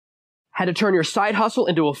how to turn your side hustle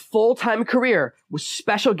into a full-time career with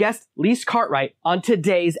special guest Lise Cartwright on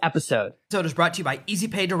today's episode. This episode is brought to you by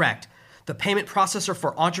EasyPay Direct, the payment processor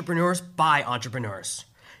for entrepreneurs by entrepreneurs.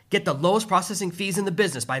 Get the lowest processing fees in the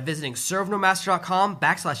business by visiting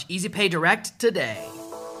servenomaster.com/EasyPayDirect today.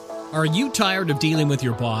 Are you tired of dealing with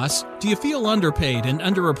your boss? Do you feel underpaid and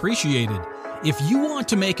underappreciated? If you want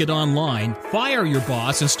to make it online, fire your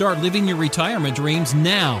boss and start living your retirement dreams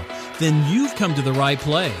now, then you've come to the right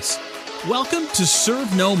place. Welcome to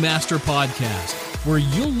Serve No Master Podcast, where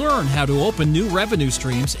you'll learn how to open new revenue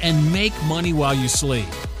streams and make money while you sleep.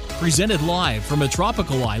 Presented live from a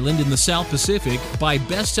tropical island in the South Pacific by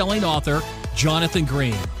best-selling author Jonathan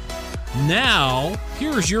Green. Now,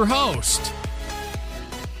 here's your host.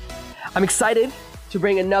 I'm excited to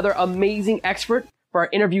bring another amazing expert for our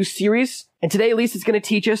interview series. And today, Lise is going to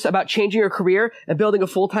teach us about changing your career and building a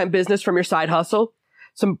full-time business from your side hustle.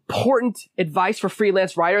 Some important advice for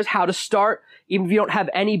freelance writers, how to start, even if you don't have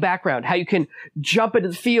any background, how you can jump into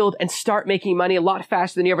the field and start making money a lot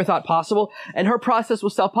faster than you ever thought possible. And her process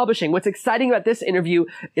was self-publishing. What's exciting about this interview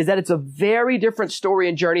is that it's a very different story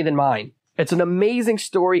and journey than mine. It's an amazing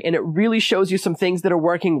story, and it really shows you some things that are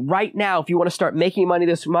working right now. If you want to start making money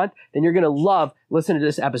this month, then you're going to love listening to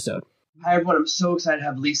this episode. Hi, everyone. I'm so excited to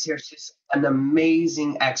have Lise here. She's an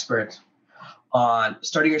amazing expert on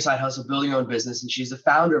starting your side hustle, building your own business. And she's the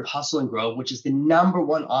founder of Hustle and Grow, which is the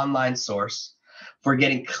 #1 online source for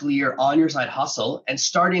getting clear on your side hustle and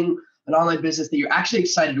starting an online business that you're actually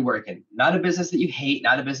excited to work in. Not a business that you hate,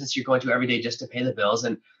 not a business you're going to every day just to pay the bills.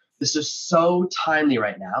 And this is so timely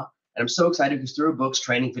right now. And I'm so excited because through her books,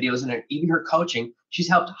 training videos, and even her coaching, she's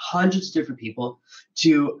helped hundreds of different people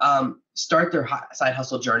to start their side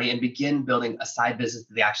hustle journey and begin building a side business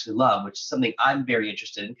that they actually love, which is something I'm very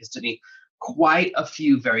interested in because to me, quite a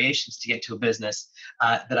few variations to get to a business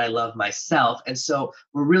that I love myself. And so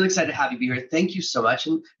we're really excited to have you be here. Thank you so much.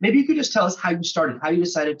 And maybe you could just tell us how you started, how you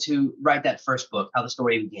decided to write that first book, how the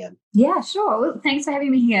story began. Yeah, sure. Well, thanks for having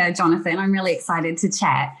me here, Jonathan. I'm really excited to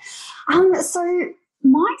chat. So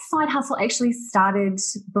my side hustle actually started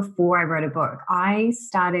before I wrote a book. I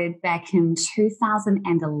started back in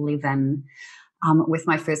 2011 with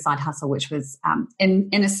my first side hustle, which was in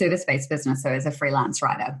a service-based business, so as a freelance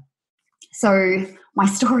writer. So my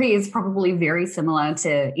story is probably very similar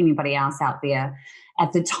to anybody else out there.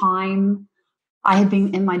 At the time, I had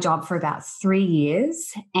been in my job for about 3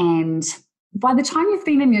 years. And by the time you've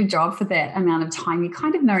been in your job for that amount of time, you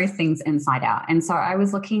kind of know things inside out. And so I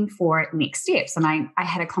was looking for next steps. And I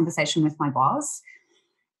had a conversation with my boss.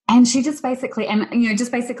 And she just basically,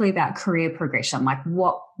 about career progression, like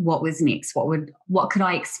what was next? What could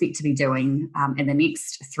I expect to be doing in the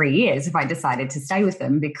next 3 years if I decided to stay with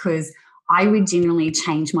them? Because I would generally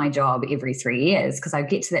change my job every 3 years because I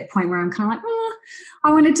get to that point where I'm kind of like,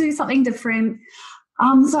 I want to do something different.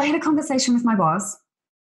 So I had a conversation with my boss,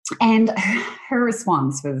 and her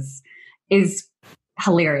response is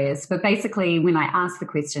hilarious. But basically, when I asked the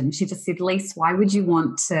question, she just said, Lise, why would you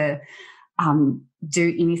want to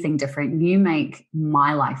do anything different? You make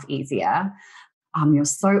my life easier. You're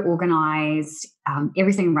so organized.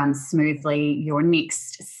 Everything runs smoothly. Your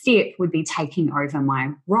next step would be taking over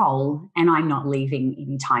my role, and I'm not leaving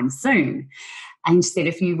anytime soon. And she said,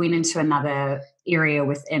 if you went into another area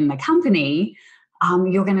within the company,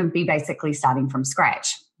 you're going to be basically starting from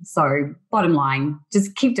scratch. So bottom line,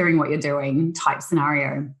 just keep doing what you're doing type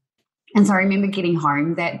scenario. And so I remember getting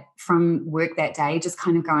home from work that day, just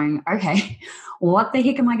kind of going, okay, what the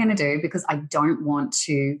heck am I going to do? Because I don't want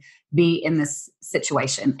to be in this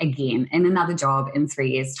situation again in another job in 3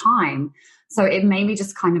 years' time. So it made me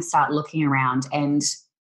just kind of start looking around, and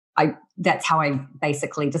that's how I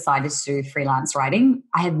basically decided to do freelance writing.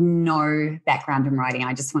 I had no background in writing.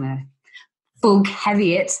 I just want to full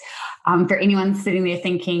caveat for anyone sitting there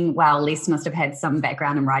thinking, wow, Lise must have had some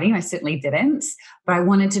background in writing. I certainly didn't, but I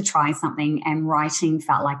wanted to try something, and writing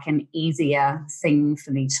felt like an easier thing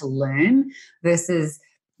for me to learn versus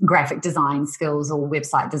graphic design skills or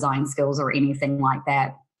website design skills or anything like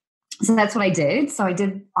that. So that's what I did.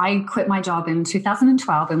 I quit my job in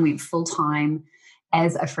 2012 and went full-time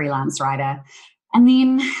as a freelance writer. And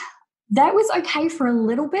then that was okay for a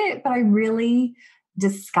little bit, but I really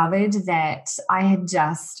discovered that I had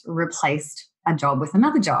just replaced a job with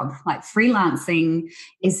another job. Like freelancing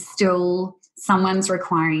is still, someone's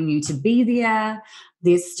requiring you to be there.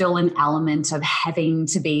 There's still an element of having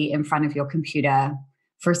to be in front of your computer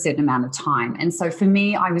for a certain amount of time. And so for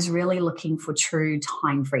me, I was really looking for true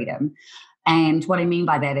time freedom. And what I mean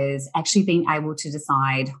by that is actually being able to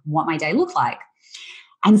decide what my day looked like.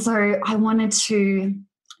 And so I wanted to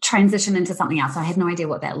transition into something else. I had no idea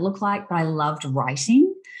what that looked like, but I loved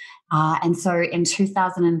writing. And so in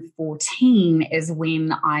 2014 is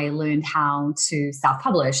when I learned how to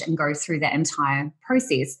self-publish and go through that entire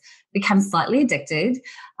process, become slightly addicted.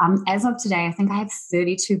 As of today, I think I have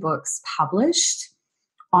 32 books published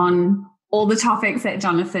on all the topics that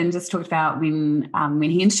Jonathan just talked about when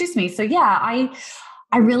he introduced me. So yeah,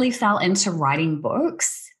 I really fell into writing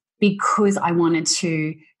books because I wanted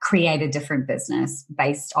to create a different business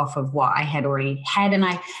based off of what I had already had.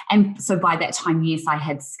 And so by that time, yes, I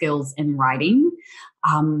had skills in writing.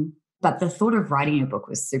 But the thought of writing a book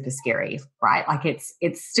was super scary, right? Like it's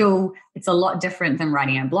a lot different than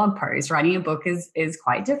writing a blog post. Writing a book is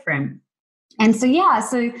quite different. And so, yeah,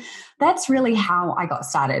 so that's really how I got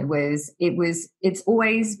started. It's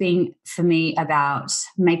always been for me about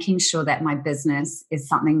making sure that my business is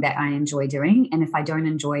something that I enjoy doing. And if I don't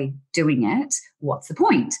enjoy doing it, what's the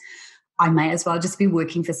point? I may as well just be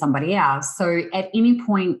working for somebody else. So at any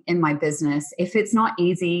point in my business, if it's not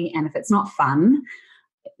easy and if it's not fun,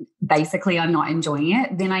 basically I'm not enjoying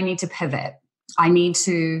it, then I need to pivot. I need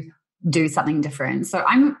to do something different. So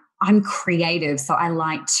I'm creative, so I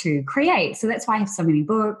like to create. So that's why I have so many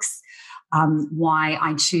books, why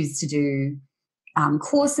I choose to do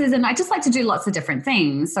courses, and I just like to do lots of different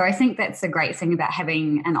things. So I think that's a great thing about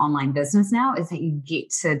having an online business now is that you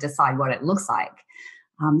get to decide what it looks like.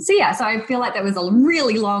 So I feel like that was a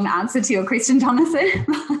really long answer to your question, Jonathan.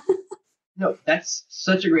 No, that's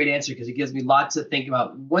such a great answer because it gives me lots to think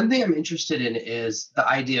about. One thing I'm interested in is the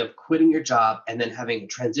idea of quitting your job and then having a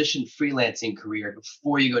transition freelancing career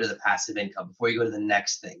before you go to the passive income, before you go to the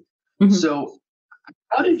next thing. Mm-hmm. So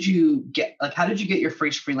how did you get your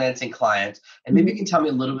first freelancing client? And maybe you can tell me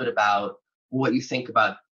a little bit about what you think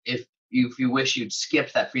about if you wish you'd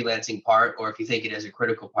skipped that freelancing part, or if you think it is a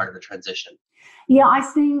critical part of the transition. Yeah,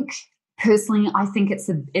 Personally, I think it's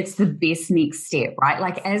the best next step, right?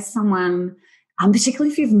 Like as someone,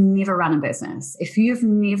 particularly if you've never run a business, if you've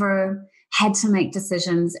never had to make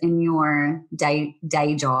decisions in your day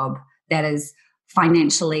job that is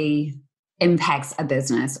financially impacts a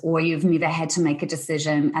business, or you've never had to make a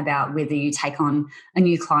decision about whether you take on a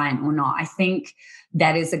new client or not, I think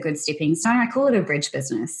that is a good stepping stone. I call it a bridge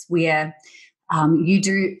business where you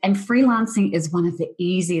do, and freelancing is one of the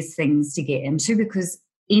easiest things to get into because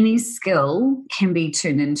any skill can be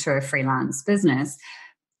turned into a freelance business.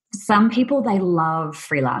 Some people, they love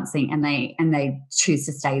freelancing and they choose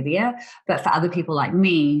to stay there. But for other people like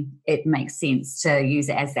me, it makes sense to use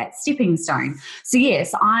it as that stepping stone. So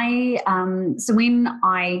yes, so when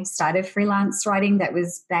I started freelance writing, that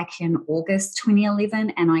was back in August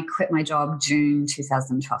 2011, and I quit my job June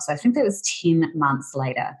 2012. So I think that was 10 months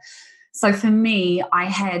later. So for me, I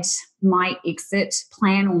had my exit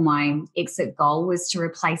plan, or my exit goal was to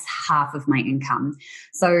replace half of my income.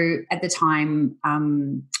 So at the time,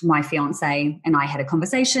 my fiance and I had a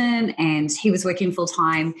conversation, and he was working full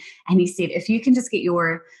time. And he said, if you can just get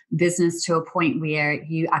your business to a point where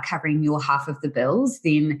you are covering your half of the bills,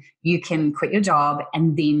 then you can quit your job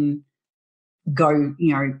and then go,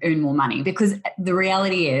 earn more money. Because the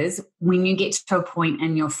reality is, when you get to a point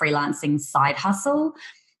in your freelancing side hustle,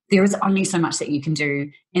 there is only so much that you can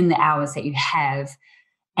do in the hours that you have.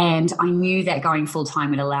 And I knew that going full-time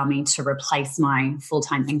would allow me to replace my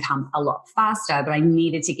full-time income a lot faster, but I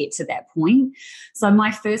needed to get to that point. So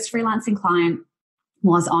my first freelancing client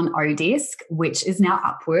was on Odesk, which is now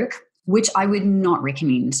Upwork, which I would not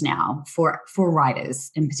recommend now for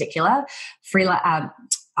writers in particular.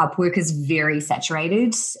 Upwork is very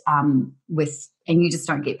saturated and you just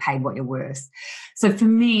don't get paid what you're worth. So for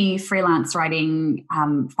me, freelance writing,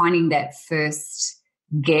 finding that first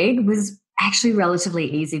gig was actually relatively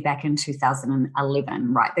easy back in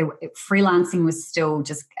 2011, right? Freelancing was still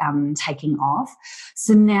just taking off.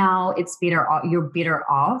 So now you're better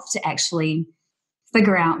off to actually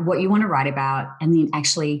figure out what you want to write about and then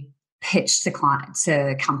actually pitch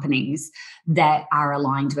to companies that are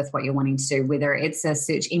aligned with what you're wanting to do, whether it's a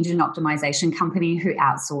search engine optimization company who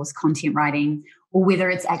outsource content writing, or whether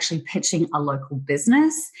it's actually pitching a local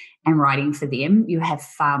business and writing for them. You have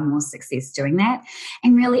far more success doing that.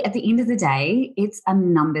 And really, at the end of the day, it's a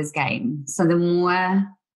numbers game. So the more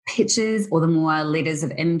pitches or the more letters of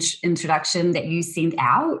introduction that you send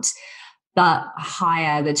out, the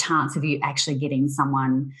higher the chance of you actually getting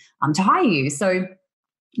someone to hire you. So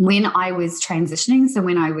when I was transitioning, so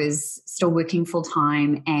when I was still working full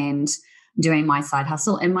time and doing my side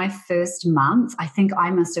hustle, in my first month, I think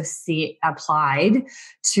I must have applied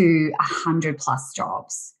to 100+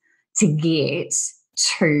 jobs to get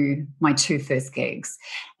to my 2 first gigs.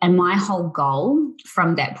 And my whole goal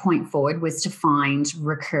from that point forward was to find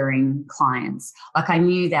recurring clients. Like, I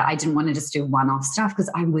knew that I didn't want to just do one-off stuff because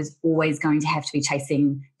I was always going to have to be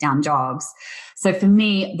chasing down jobs. So for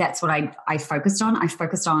me, that's what I focused on. I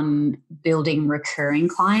focused on building recurring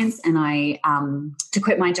clients. And to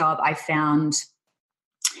quit my job, I found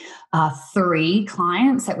 3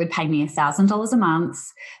 clients that would pay me $1,000 a month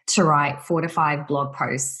to write 4 to 5 blog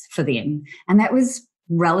posts for them. And that was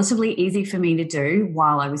relatively easy for me to do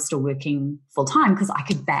while I was still working full time because I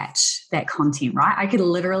could batch that content, right? I could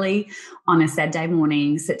literally on a Saturday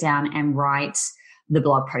morning sit down and write the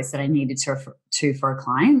blog post that I needed to for a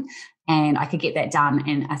client. And I could get that done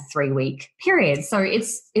in a 3-week period. So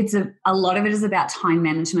it's a lot of it is about time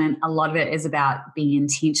management. A lot of it is about being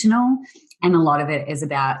intentional. And a lot of it is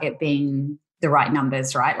about it being the right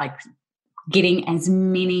numbers, right? Like getting as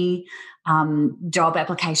many job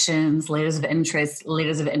applications, letters of interest,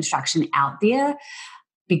 letters of introduction out there.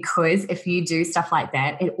 Because if you do stuff like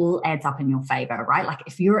that, it all adds up in your favor, right? Like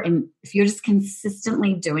if you're just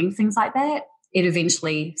consistently doing things like that, it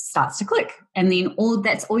eventually starts to click. And then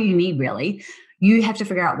that's all you need, really. You have to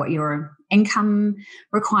figure out what your income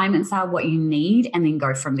requirements are, what you need, and then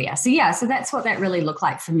go from there. So that's what that really looked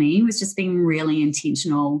like for me, was just being really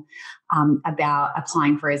intentional about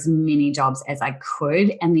applying for as many jobs as I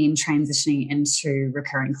could and then transitioning into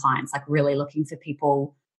recurring clients, like really looking for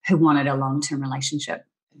people who wanted a long-term relationship.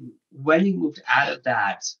 When you moved out of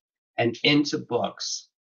that and into books,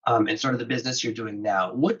 and sort of the business you're doing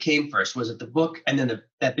now, what came first? Was it the book and then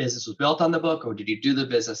that business was built on the book, or did you do the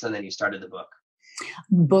business and then you started the book?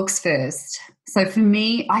 Books first. So for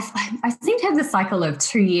me, I seem to have the cycle of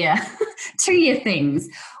 2-year things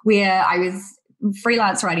where I was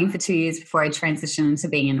freelance writing for 2 years before I transitioned into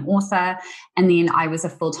being an author. And then I was a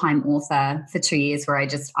full-time author for 2 years where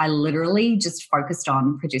I literally just focused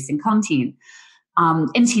on producing content.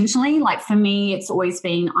 Intentionally, like for me, it's always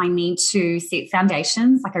been, I need to set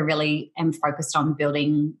foundations. Like I really am focused on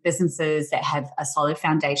building businesses that have a solid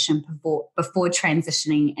foundation before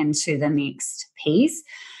transitioning into the next piece.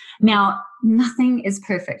 Now, nothing is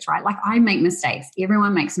perfect, right? Like I make mistakes.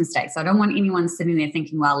 Everyone makes mistakes. So I don't want anyone sitting there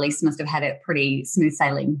thinking, well, Lise must have had it pretty smooth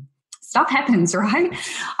sailing. Stuff happens, right?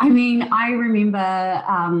 I mean, I remember,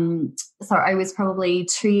 so I was probably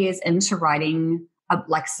 2 years into writing.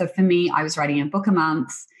 So for me, I was writing a book a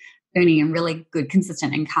month, earning a really good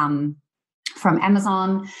consistent income from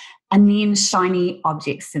Amazon. And then shiny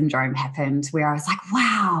object syndrome happened where I was like,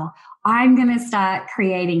 wow, I'm going to start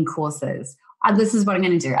creating courses. This is what I'm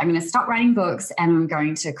going to do. I'm going to stop writing books and I'm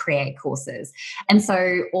going to create courses. And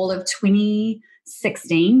so all of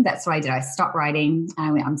 2016, that's what I did. I stopped writing and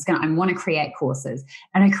I went, I want to create courses.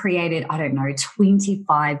 And I created,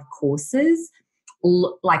 25 courses,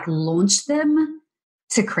 launched them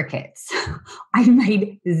to crickets. I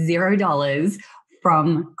made $0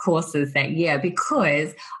 from courses that year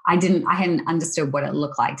because I hadn't understood what it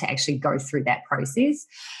looked like to actually go through that process.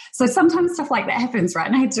 So sometimes stuff like that happens, right?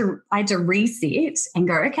 And I had to reset and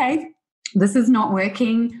go, okay, this is not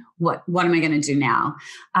working. What am I going to do now?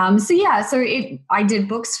 I did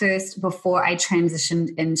books first before I transitioned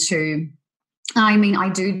into, I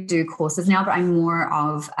do courses now, but I'm more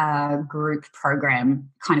of a group program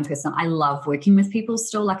kind of person. I love working with people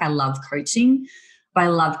still. Like I love coaching, but I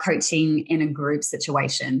love coaching in a group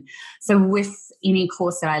situation. So with any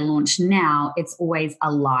course that I launch now, it's always a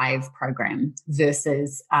live program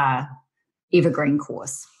versus a evergreen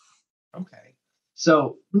course. Okay.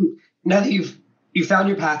 So now that you found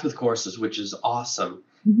your path with courses, which is awesome,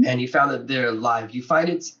 and you found that they're live, you find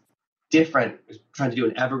it's different trying to do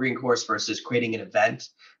an evergreen course versus creating an event?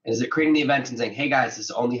 And is it creating the event and saying, hey guys, this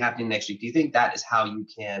is only happening next week? Do you think that is how you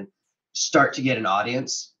can start to get an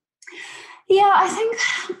audience? Yeah,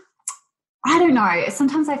 I don't know.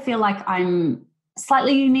 Sometimes I feel like I'm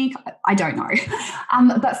slightly unique. I don't know.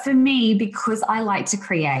 But for me, because I like to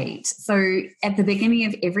create, so at the beginning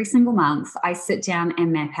of every single month, I sit down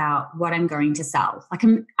and map out what I'm going to sell. Like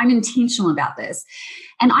I'm intentional about this.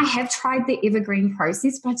 And I have tried the evergreen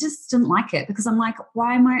process, but I just didn't like it because I'm like,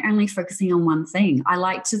 why am I only focusing on one thing? I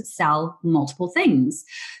like to sell multiple things.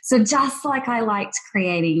 So just like I liked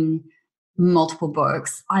creating multiple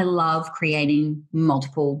books, I love creating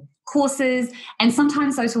multiple courses, and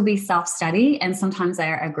sometimes those will be self-study and sometimes they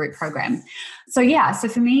are a group program. So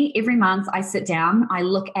for me, every month I sit down, I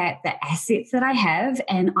look at the assets that I have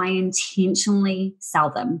and I intentionally sell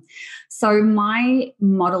them. So my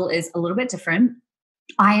model is a little bit different.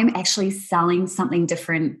 I am actually selling something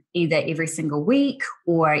different either every single week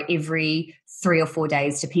or every 3 or 4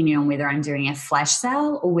 days, depending on whether I'm doing a flash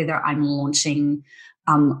sale or whether I'm launching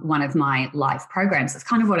one of my live programs. It's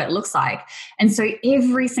kind of what it looks like. And so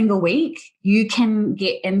every single week you can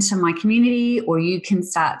get into my community or you can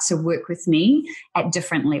start to work with me at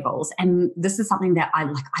different levels. And this is something that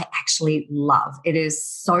I actually love. It is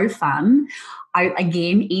so fun.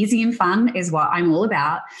 Again, easy and fun is what I'm all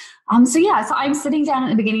about. So I'm sitting down at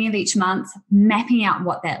the beginning of each month, mapping out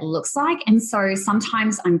what that looks like. And so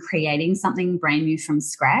sometimes I'm creating something brand new from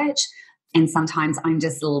scratch. And sometimes I'm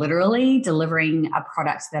just literally delivering a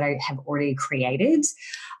product that I have already created.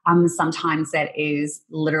 Sometimes that is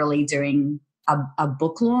literally doing a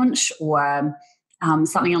book launch or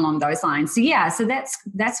something along those lines. So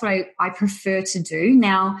that's what I prefer to do.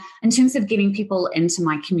 Now, in terms of getting people into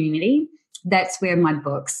my community, that's where my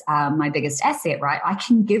books are my biggest asset, right? I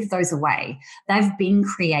can give those away. They've been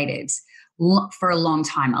created for a long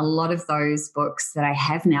time. A lot of those books that I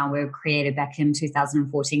have now were created back in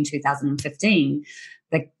 2014, 2015.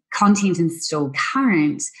 The content is still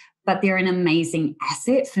current, but they're an amazing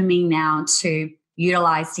asset for me now to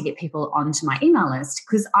utilize to get people onto my email list,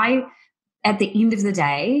 because I, at the end of the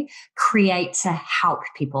day, create to help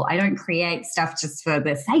people. I don't create stuff just for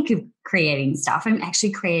the sake of creating stuff. I'm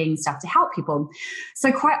actually creating stuff to help people.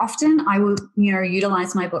 So quite often I will,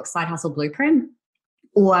 utilize my book, Side Hustle Blueprint,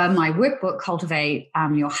 or my workbook, Cultivate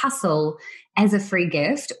Your Hustle, as a free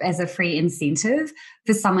gift, as a free incentive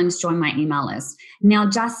for someone to join my email list. Now,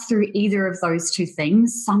 just through either of those two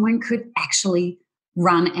things, someone could actually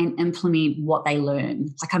run and implement what they learn.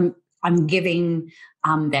 Like I'm giving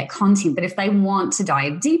that content, but if they want to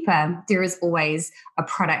dive deeper, there is always a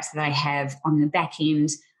product that I have on the back end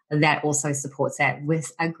that also supports that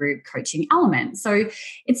with a group coaching element. So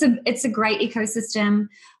it's a great ecosystem.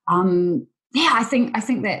 I think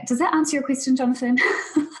that, does that answer your question, Jonathan?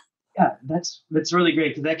 Yeah, that's really great,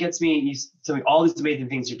 because that gets me all these amazing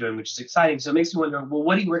things you're doing, which is exciting. So it makes me wonder, well,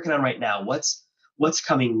 what are you working on right now? What's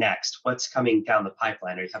coming next? What's coming down the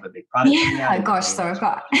pipeline? Or you have a big product? Yeah, gosh, so I've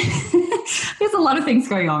got there's a lot of things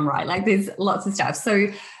going on, right? Like there's lots of stuff. So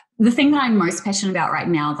the thing that I'm most passionate about right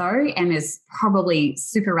now, though, and is probably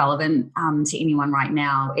super relevant to anyone right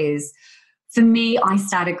now, is, for me, I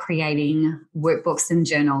started creating workbooks and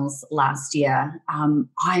journals last year. I'm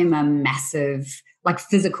a massive,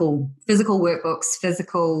 physical workbooks,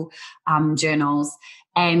 physical journals,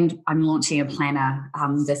 and I'm launching a planner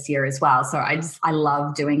this year as well. So I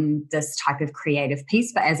love doing this type of creative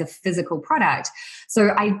piece, but as a physical product.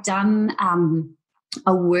 So I've done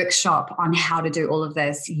a workshop on how to do all of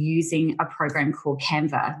this using a program called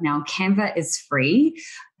Canva. Now, Canva is free,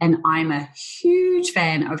 and I'm a huge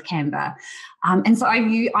fan of Canva. And so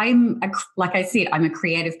like I said, I'm a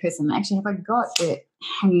creative person. Actually, have I got it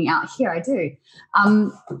hanging out here? I do.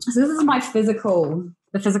 So this is my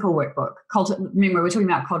the physical workbook. Remember, we were talking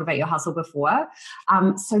about Cultivate Your Hustle before.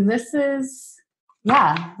 So this is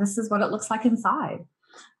what it looks like inside.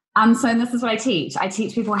 And this is what I teach. I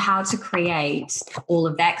teach people how to create all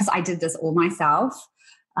of that, because I did this all myself.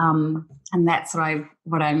 And that's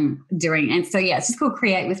what I'm doing. And so, it's just called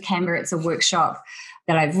Create with Canva. It's a workshop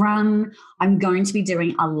that I've run. I'm going to be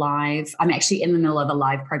doing I'm actually in the middle of a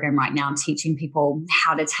live program right now, teaching people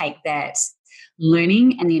how to take that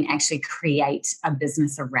learning and then actually create a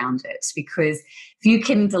business around it. Because if you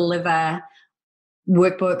can deliver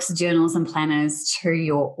workbooks, journals, and planners to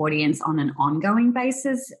your audience on an ongoing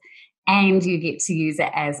basis, and you get to use it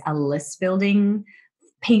as a list building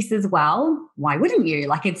piece as well, why wouldn't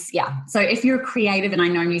you? So if you're creative, and I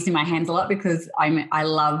know I'm using my hands a lot because I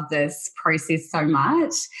love this process so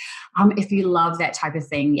much. If you love that type of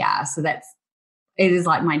thing, so it is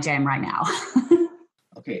like my jam right now.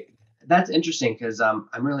 Okay, that's interesting, because I'm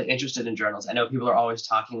really interested in journals. I know people are always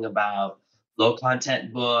talking about low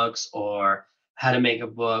content books or how to make a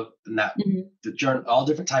book, and that the journal, all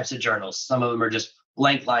different types of journals. Some of them are just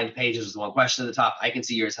blank lined pages with one question at the top. I can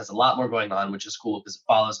see yours has a lot more going on, which is cool because it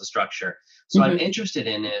follows a structure. So I'm interested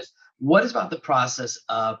in is, what is about the process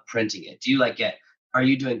of printing it? Do you are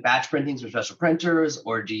you doing batch printings with special printers,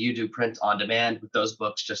 or do you do print on demand with those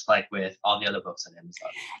books, just like with all the other books on Amazon?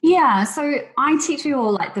 Yeah, so I teach you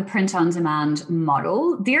all the print on demand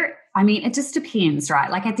model. It just depends,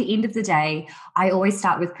 right? At the end of the day, I always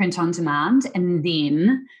start with print on demand, and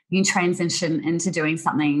then you transition into doing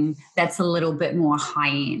something that's a little bit more high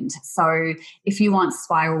end. So if you want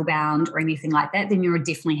spiral bound or anything like that, then you're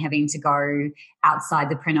definitely having to go outside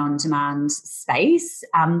the print on demand space.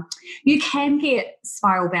 You can get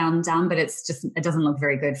spiral bound done, but it doesn't look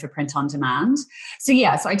very good for print on demand. So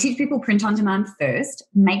I teach people print on demand first,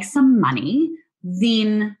 make some money,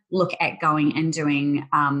 then look at going and doing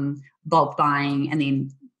bulk buying, and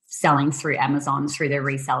then selling through Amazon, through their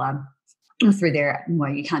reseller, or through their,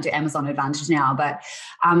 well, you can't do Amazon Advantage now, but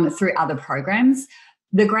through other programs.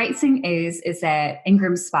 The great thing is that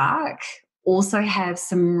Ingram Spark also have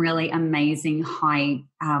some really amazing high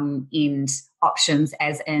end options,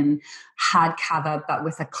 as in hardcover, but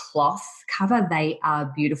with a cloth cover. They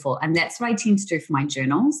are beautiful. And that's what I tend to do for my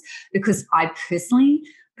journals, because I personally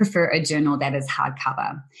prefer a journal that is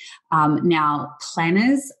hardcover. Now,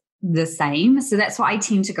 planners, the same. So that's what I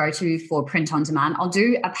tend to go to for print on demand. I'll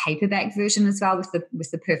do a paperback version as well with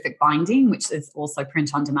the perfect binding, which is also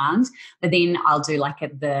print on demand. But then I'll do like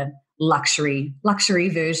the luxury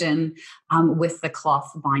version with the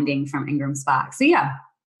cloth binding from Ingram Spark. So yeah,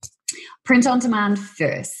 print on demand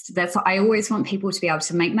first. That's what I always want people to be able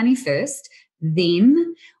to make money first.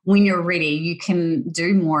 Then when you're ready, you can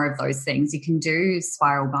do more of those things. You can do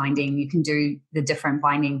spiral binding, you can do the different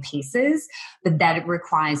binding pieces, but that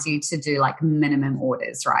requires you to do like minimum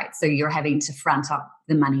orders, right? So you're having to front up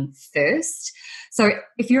the money first. So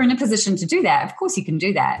if you're in a position to do that, of course you can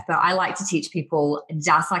do that. But I like to teach people,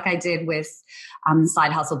 just like I did with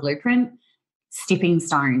Side Hustle Blueprint, stepping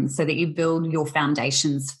stones, so that you build your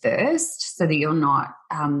foundations first, so that you're not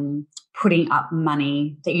putting up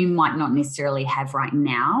money that you might not necessarily have right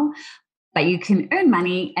now, but you can earn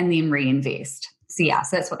money and then reinvest. So yeah,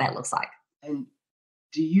 so that's what that looks like. And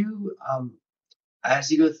do you,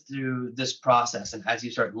 as you go through this process and as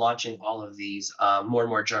you start launching all of these more and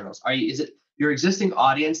more journals, is it your existing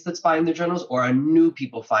audience that's buying the journals, or are new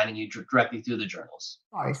people finding you directly through the journals?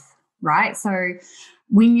 Both, right? So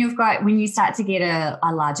when you start to get a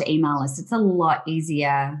larger email list, it's a lot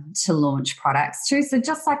easier to launch products too. So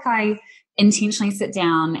just like I intentionally sit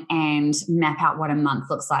down and map out what a month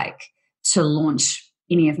looks like to launch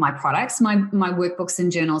any of my products, my workbooks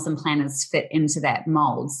and journals and planners fit into that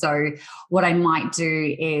mold. So what I might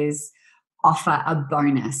do is offer a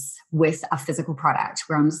bonus with a physical product,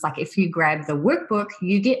 where I'm just like, if you grab the workbook,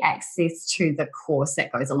 you get access to the course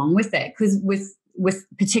that goes along with it. Because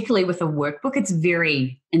particularly with a workbook, it's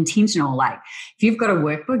very intentional. Like if you've got a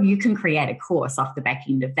workbook, you can create a course off the back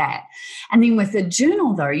end of that. And then with a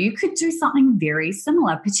journal though, you could do something very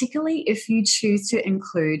similar, particularly if you choose to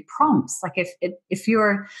include prompts. Like if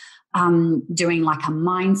you're doing like a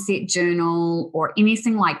mindset journal or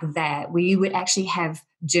anything like that, where you would actually have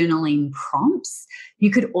journaling prompts,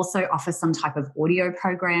 you could also offer some type of audio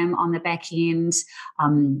program on the back end,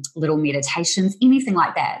 little meditations, anything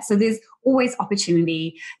like that. So there's always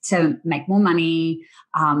opportunity to make more money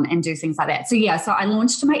and do things like that. So yeah, so I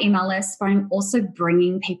launched my email list, but I'm also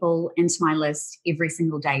bringing people into my list every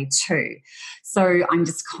single day too. So I'm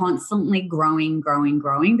just constantly growing,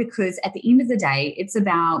 because at the end of the day, it's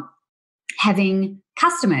about having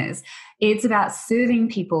customers. It's about serving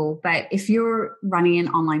people. But if you're running an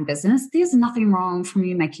online business, there's nothing wrong from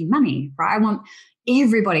you making money, right? I want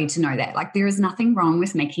everybody to know that. Like, there is nothing wrong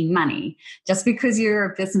with making money. Just because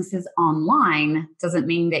your business is online doesn't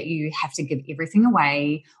mean that you have to give everything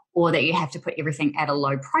away or that you have to put everything at a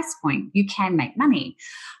low price point. You can make money.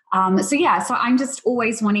 So I'm just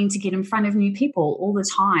always wanting to get in front of new people all the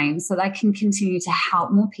time so that I can continue to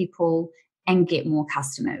help more people and get more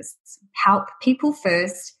customers. Help people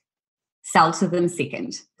first, sell to them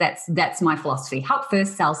second. That's my philosophy. Help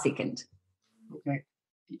first, sell second. Okay.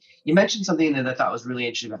 You mentioned something that I thought was really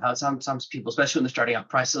interesting about how sometimes people, especially when they're starting out,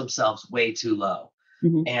 price themselves way too low.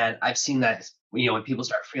 Mm-hmm. And I've seen that, when people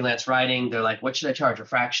start freelance writing, they're like, what should I charge? A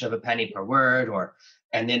fraction of a penny per word?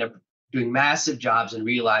 And then doing massive jobs and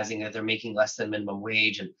realizing that they're making less than minimum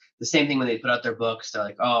wage. And the same thing when they put out their books, they're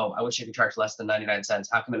like, oh, I wish I could charge less than 99 cents.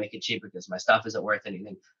 How can I make it cheaper? Because my stuff isn't worth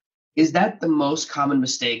anything. Is that the most common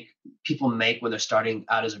mistake people make when they're starting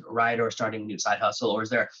out as a writer or starting a new side hustle? Or is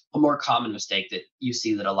there a more common mistake that you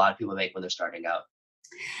see that a lot of people make when they're starting out?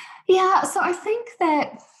 Yeah, so I think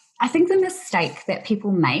the mistake that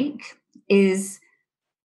people make is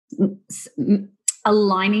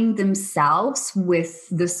aligning themselves with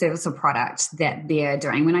the service or product that they're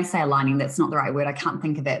doing. When I say aligning, that's not the right word. I can't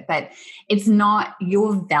think of it, but it's not,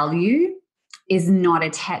 your value is not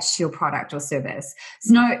attached to your product or service.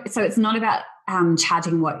 So it's not about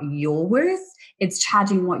charging what you're worth. It's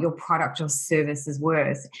charging what your product or service is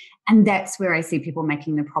worth. And that's where I see people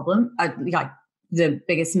making the problem. The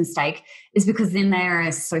biggest mistake is because then they are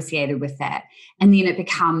associated with that. And then it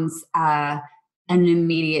becomes an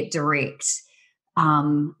immediate direct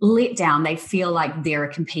letdown. They feel like they're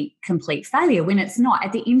a complete failure when it's not.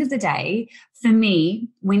 At the end of the day, for me,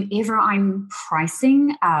 whenever I'm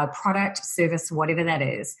pricing a product, service, whatever that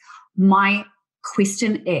is, my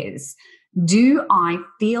question is, do I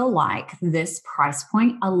feel like this price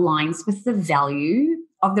point aligns with the value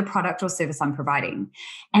of the product or service I'm providing?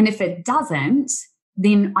 And if it doesn't,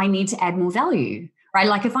 then I need to add more value, right?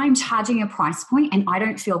 Like if I'm charging a price point and I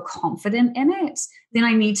don't feel confident in it, then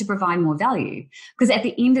I need to provide more value. Because at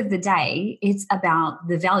the end of the day, it's about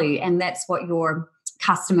the value. And that's what your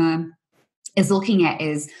customer is looking at,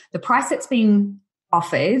 is the price that's being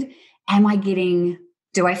offered.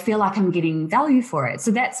 Do I feel like I'm getting value for it?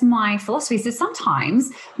 So that's my philosophy. So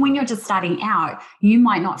sometimes when you're just starting out, you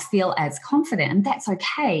might not feel as confident, and that's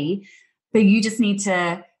okay. But you just need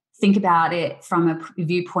to think about it from a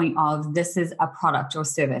viewpoint of, this is a product or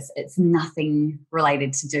service. It's nothing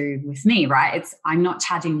related to do with me, right? I'm not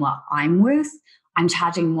charging what I'm worth. I'm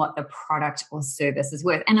charging what the product or service is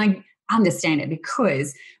worth. And I understand it,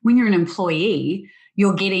 because when you're an employee,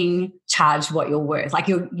 you're getting charged what you're worth. Like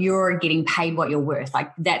you're getting paid what you're worth. Like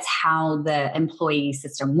that's how the employee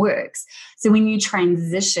system works. So when you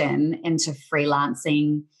transition into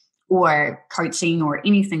freelancing or coaching or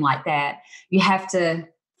anything like that, you have to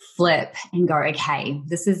flip and go, okay,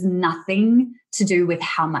 this is nothing to do with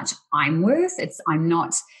how much I'm worth. I'm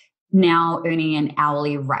not now earning an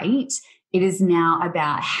hourly rate. It is now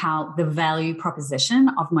about how the value proposition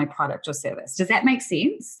of my product or service. Does that make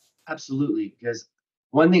sense? Absolutely. Because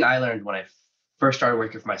one thing I learned when I first started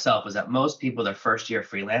working for myself was that most people, their first year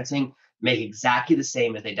freelancing, make exactly the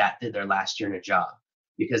same as they did their last year in a job,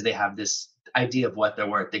 because they have this idea of what they're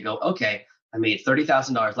worth. They go, okay, I made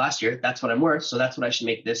 $30,000 last year. That's what I'm worth. So that's what I should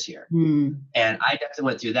make this year. And I definitely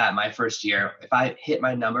went through that my first year. If I hit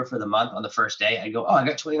my number for the month on the first day, I go, oh, I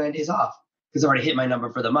got 29 days off because I already hit my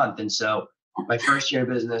number for the month. And so my first year in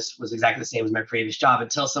business was exactly the same as my previous job,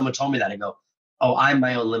 until someone told me that. I go, oh, I'm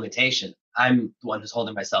my own limitation. I'm the one who's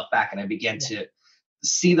holding myself back. And I began to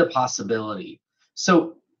see the possibility.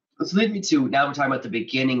 So let's lead me to, now we're talking about the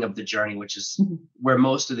beginning of the journey, which is where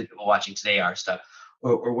most of the people watching today are stuck,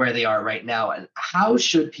 or where they are right now. And how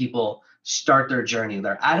should people start their journey?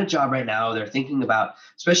 They're at a job right now. They're thinking about,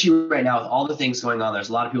 especially right now with all the things going on, there's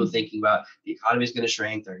a lot of people thinking about the economy is going to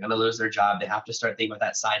shrink. They're going to lose their job. They have to start thinking about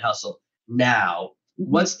that side hustle now.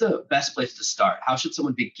 What's the best place to start? How should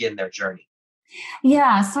someone begin their journey?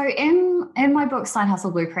 Yeah. So in my book, Side Hustle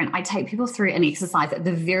Blueprint, I take people through an exercise at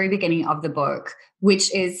the very beginning of the book,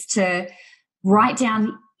 which is to write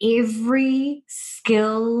down every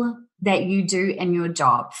skill that you do in your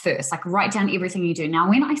job first. Like write down everything you do. Now,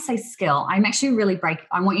 when I say skill, I'm actually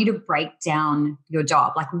I want you to break down your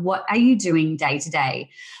job. Like, what are you doing day to day?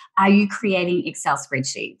 Are you creating Excel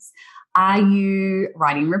spreadsheets? Are you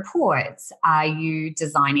writing reports? Are you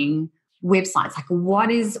designing websites? Like what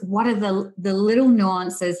are the little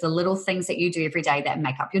nuances, the little things that you do every day that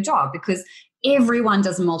make up your job? Because everyone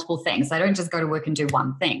does multiple things. They don't just go to work and do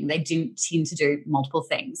one thing. They do tend to do multiple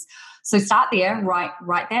things. So start there,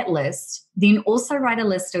 write that list. Then also write a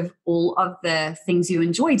list of all of the things you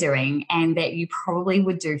enjoy doing and that you probably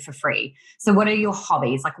would do for free. So what are your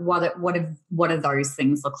hobbies? Like what do those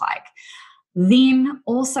things look like? Then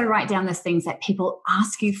also write down the things that people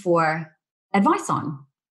ask you for advice on.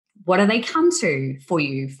 What do they come to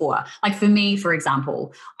you for? Like for me, for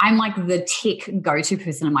example, I'm like the tech go-to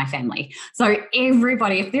person in my family. So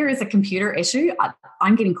everybody, if there is a computer issue,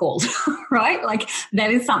 I'm getting called, right? Like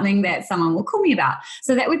that is something that someone will call me about.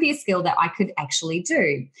 So that would be a skill that I could actually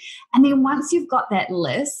do. And then once you've got that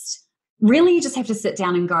list, really you just have to sit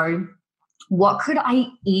down and go, what could I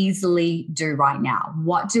easily do right now?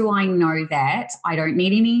 What do I know that I don't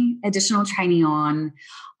need any additional training on?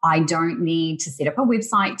 I don't need to set up a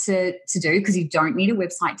website to do, because you don't need a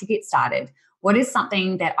website to get started. What is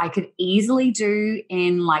something that I could easily do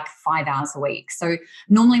in like 5 hours a week? So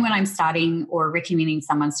normally when I'm starting or recommending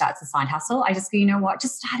someone starts a side hustle, I just go, you know what,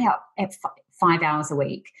 just start out at 5 hours a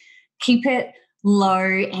week. Keep it low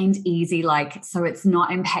and easy, like so it's not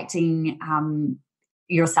impacting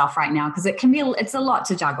yourself right now, because it's a lot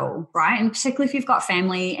to juggle, right? And particularly if you've got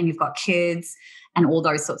family and you've got kids and all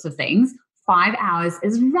those sorts of things. 5 hours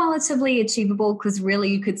is relatively achievable, because really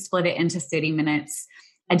you could split it into 30 minutes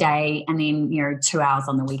a day and then 2 hours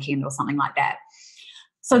on the weekend or something like that.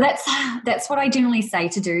 So that's what I generally say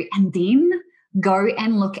to do. And then go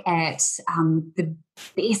and look at the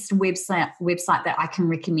best website that I can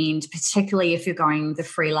recommend, particularly if you're going the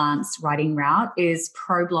freelance writing route, is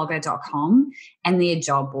problogger.com and their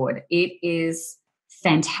job board. It is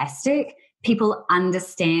fantastic. People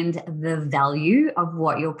understand the value of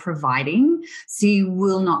what you're providing. So you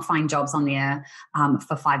will not find jobs on there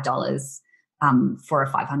for $5 for a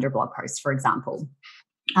 500 blog post, for example.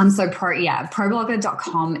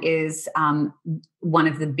 ProBlogger.com is one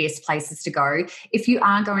of the best places to go. If you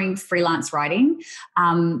are going freelance writing,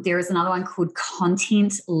 there is another one called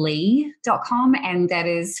Contently.com, and that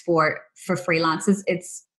is for freelancers.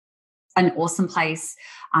 It's an awesome place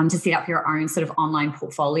to set up your own sort of online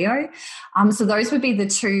portfolio. So those would be the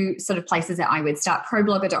two sort of places that I would start.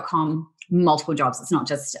 ProBlogger.com, multiple jobs. It's not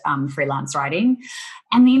just freelance writing.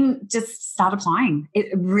 And then just start applying. It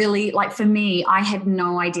really, like for me, I had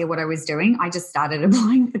no idea what I was doing. I just started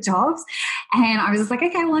applying for jobs, and I was just like,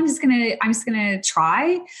 okay, well, I'm just gonna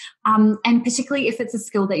try. And particularly if it's a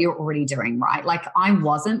skill that you're already doing, right? Like I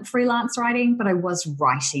wasn't freelance writing, but I was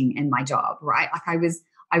writing in my job, right? Like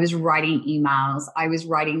I was writing emails, I was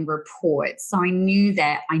writing reports. So I knew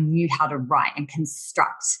how to write and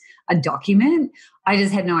construct a document. I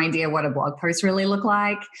just had no idea what a blog post really looked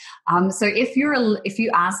like. So if you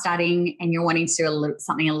are starting and you're wanting to do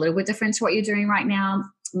something a little bit different to what you're doing right now,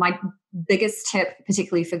 my biggest tip,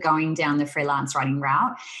 particularly for going down the freelance writing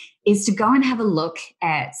route, is to go and have a look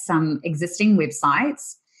at some existing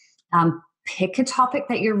websites. Pick a topic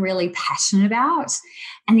that you're really passionate about,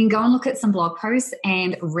 and then go and look at some blog posts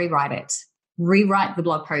and rewrite it. Rewrite the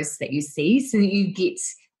blog posts that you see so that you get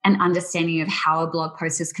an understanding of how a blog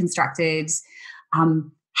post is constructed,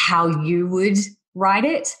 how you would write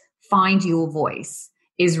it. Find your voice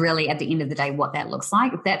is really at the end of the day what that looks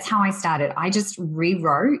like. That's how I started. I just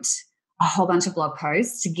rewrote a whole bunch of blog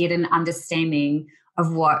posts to get an understanding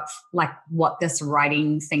of what this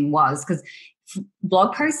writing thing was, because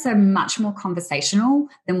blog posts are much more conversational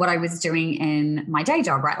than what I was doing in my day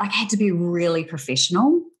job, right? Like I had to be really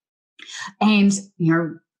professional and,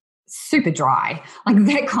 super dry. Like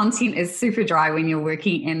that content is super dry when you're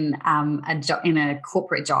working in a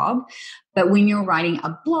corporate job. But when you're writing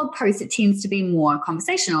a blog post, it tends to be more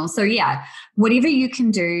conversational. So yeah, whatever you can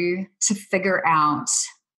do to figure out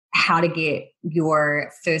how to get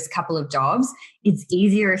your first couple of jobs, it's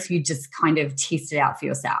easier if you just kind of test it out for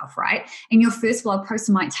yourself, right? And your first blog post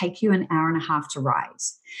might take you an hour and a half to write.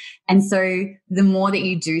 And so the more that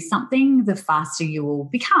you do something, the faster you will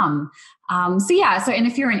become. And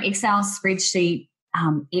if you're an Excel spreadsheet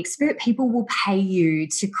expert, people will pay you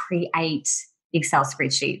to create Excel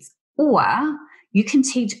spreadsheets, or you can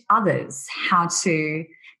teach others how to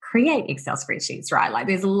create Excel spreadsheets, right? Like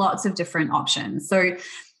there's lots of different options. So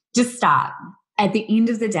just start. At the end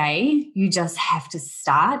of the day, you just have to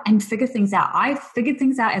start and figure things out. I figured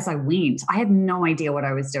things out as I went. I had no idea what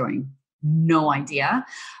I was doing. No idea.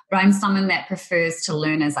 But I'm someone that prefers to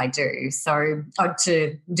learn as I do. So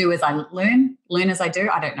to do as I learn as I do.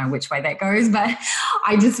 I don't know which way that goes, but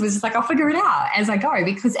I was just like, I'll figure it out as I go.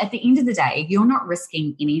 Because at the end of the day, you're not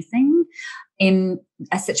risking anything in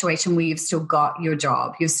a situation where you've still got your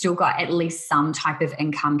job. You've still got at least some type of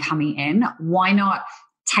income coming in. Why not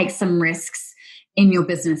take some risks in your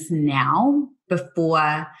business now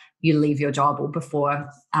before you leave your job, or before,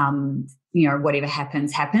 whatever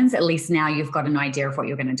happens. At least now you've got an idea of what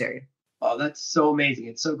you're going to do. Oh, that's so amazing.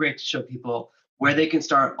 It's so great to show people where they can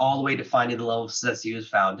start all the way to finding the level of success you have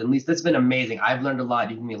found. And Lise, that's been amazing. I've learned a lot.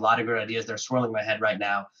 You've given me a lot of good ideas. They're swirling in my head right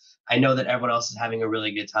now. I know that everyone else is having a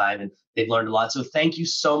really good time and they've learned a lot. So thank you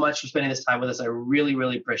so much for spending this time with us. I really,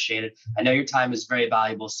 really appreciate it. I know your time is very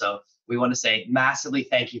valuable. So we want to say massively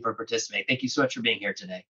thank you for participating. Thank you so much for being here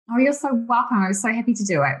today. Oh, you're so welcome. I was so happy to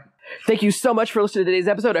do it. Thank you so much for listening to today's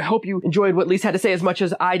episode. I hope you enjoyed what Lise had to say as much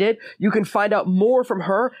as I did. You can find out more from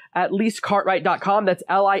her at lisecartwright.com. That's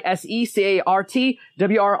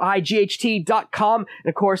LiseCartwright.com. And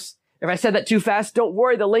of course, if I said that too fast, don't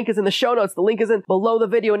worry. The link is in the show notes. The link is below the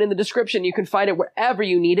video and in the description. You can find it wherever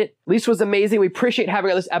you need it. Lise was amazing. We appreciate having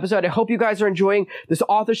her on this episode. I hope you guys are enjoying this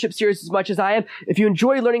authorship series as much as I am. If you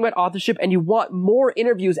enjoy learning about authorship and you want more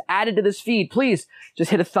interviews added to this feed, please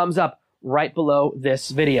just hit a thumbs up right below this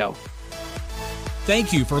video.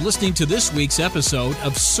 Thank you for listening to this week's episode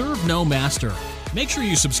of Serve No Master. Make sure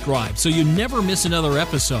you subscribe so you never miss another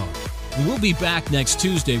episode. And we'll be back next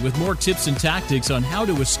Tuesday with more tips and tactics on how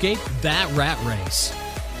to escape that rat race.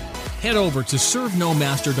 Head over to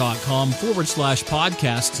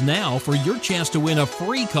servenomaster.com/podcasts now for your chance to win a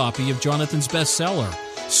free copy of Jonathan's bestseller,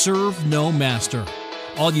 Serve No Master.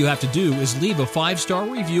 All you have to do is leave a 5-star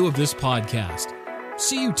review of this podcast.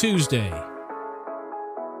 See you Tuesday.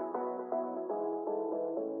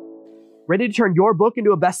 Ready to turn your book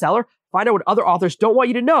into a bestseller? Find out what other authors don't want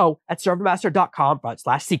you to know at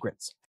servenomaster.com/secrets.